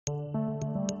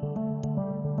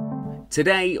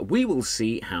Today we will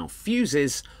see how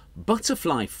fuses,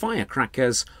 butterfly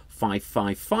firecrackers,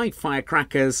 555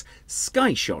 firecrackers,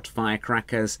 skyshot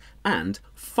firecrackers and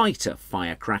fighter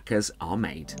firecrackers are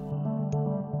made.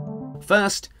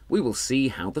 First, we will see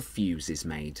how the fuse is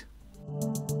made.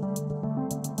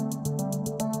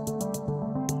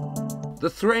 The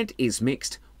thread is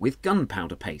mixed with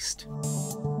gunpowder paste.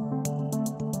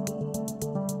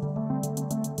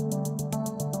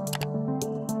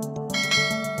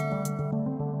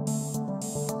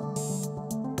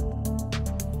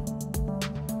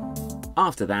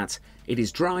 After that, it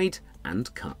is dried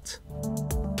and cut.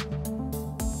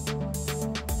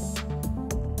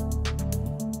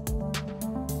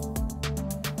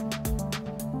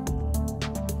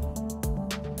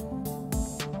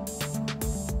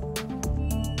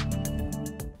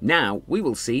 Now we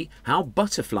will see how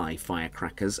butterfly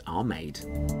firecrackers are made.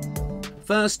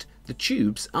 First, the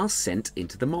tubes are sent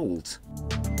into the mould.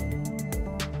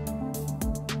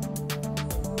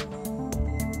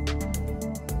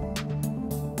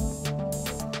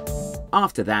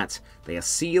 After that, they are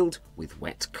sealed with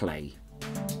wet clay.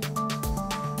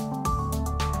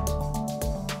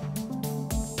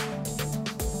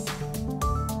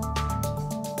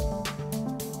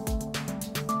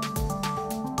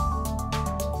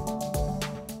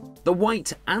 The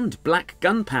white and black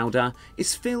gunpowder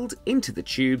is filled into the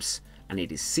tubes and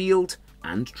it is sealed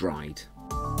and dried.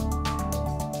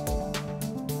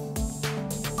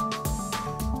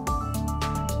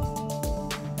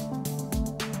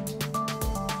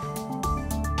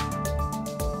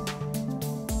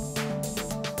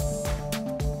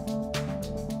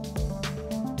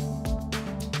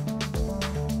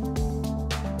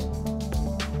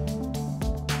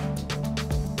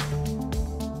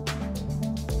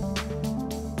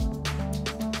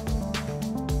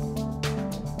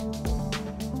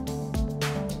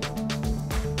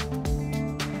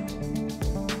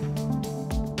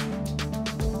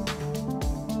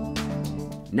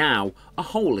 Now, a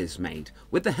hole is made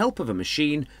with the help of a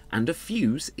machine and a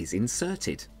fuse is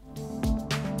inserted.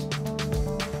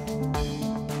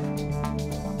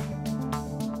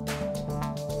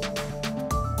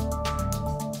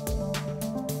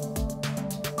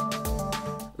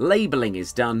 Labelling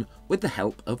is done with the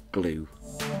help of glue.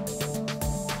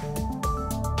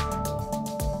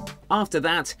 After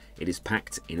that, it is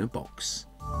packed in a box.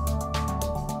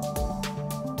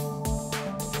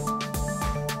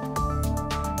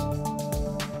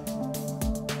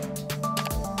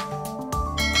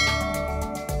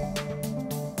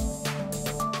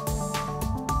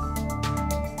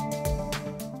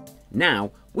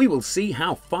 Now we will see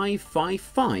how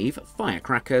 555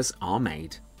 firecrackers are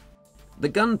made. The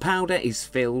gunpowder is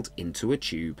filled into a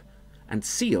tube and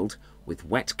sealed with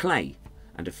wet clay,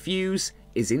 and a fuse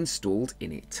is installed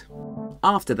in it.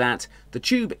 After that, the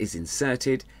tube is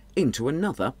inserted into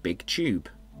another big tube.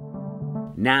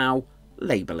 Now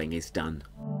labelling is done.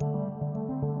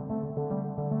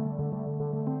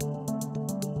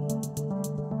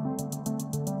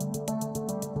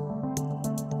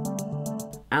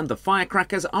 And the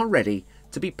firecrackers are ready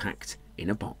to be packed in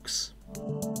a box.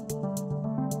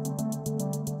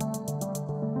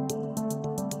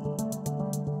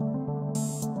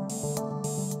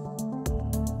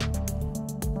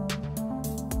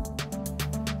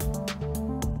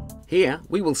 Here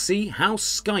we will see how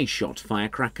skyshot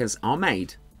firecrackers are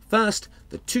made. First,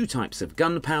 the two types of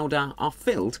gunpowder are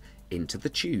filled into the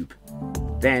tube.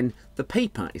 Then the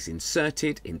paper is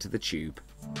inserted into the tube.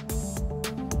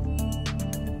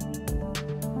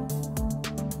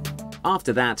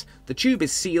 After that, the tube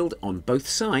is sealed on both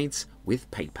sides with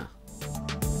paper.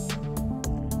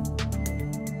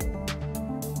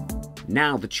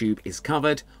 Now the tube is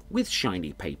covered with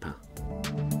shiny paper.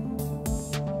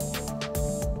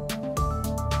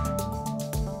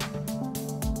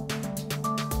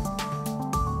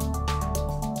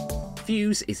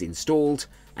 Fuse is installed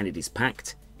and it is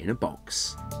packed in a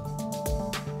box.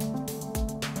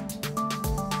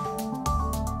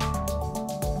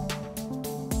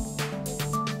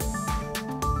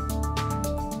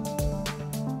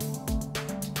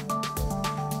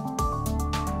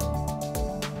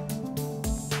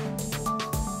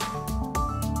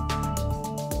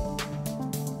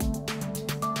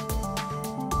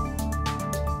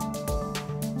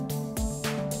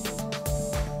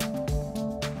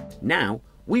 Now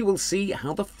we will see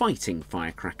how the fighting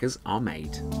firecrackers are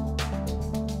made.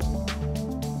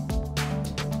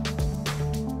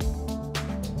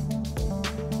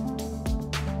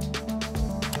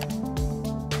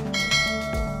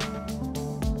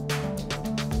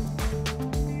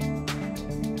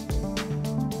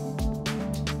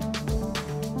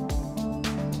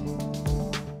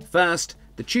 First,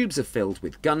 the tubes are filled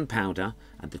with gunpowder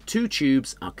and the 2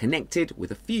 tubes are connected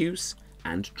with a fuse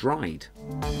and dried.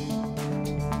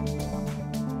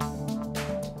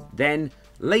 Then,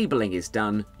 labelling is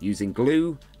done using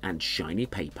glue and shiny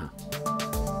paper.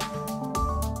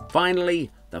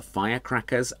 Finally, the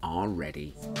firecrackers are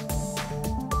ready.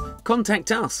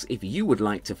 Contact us if you would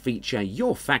like to feature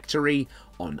your factory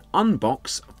on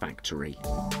Unbox Factory.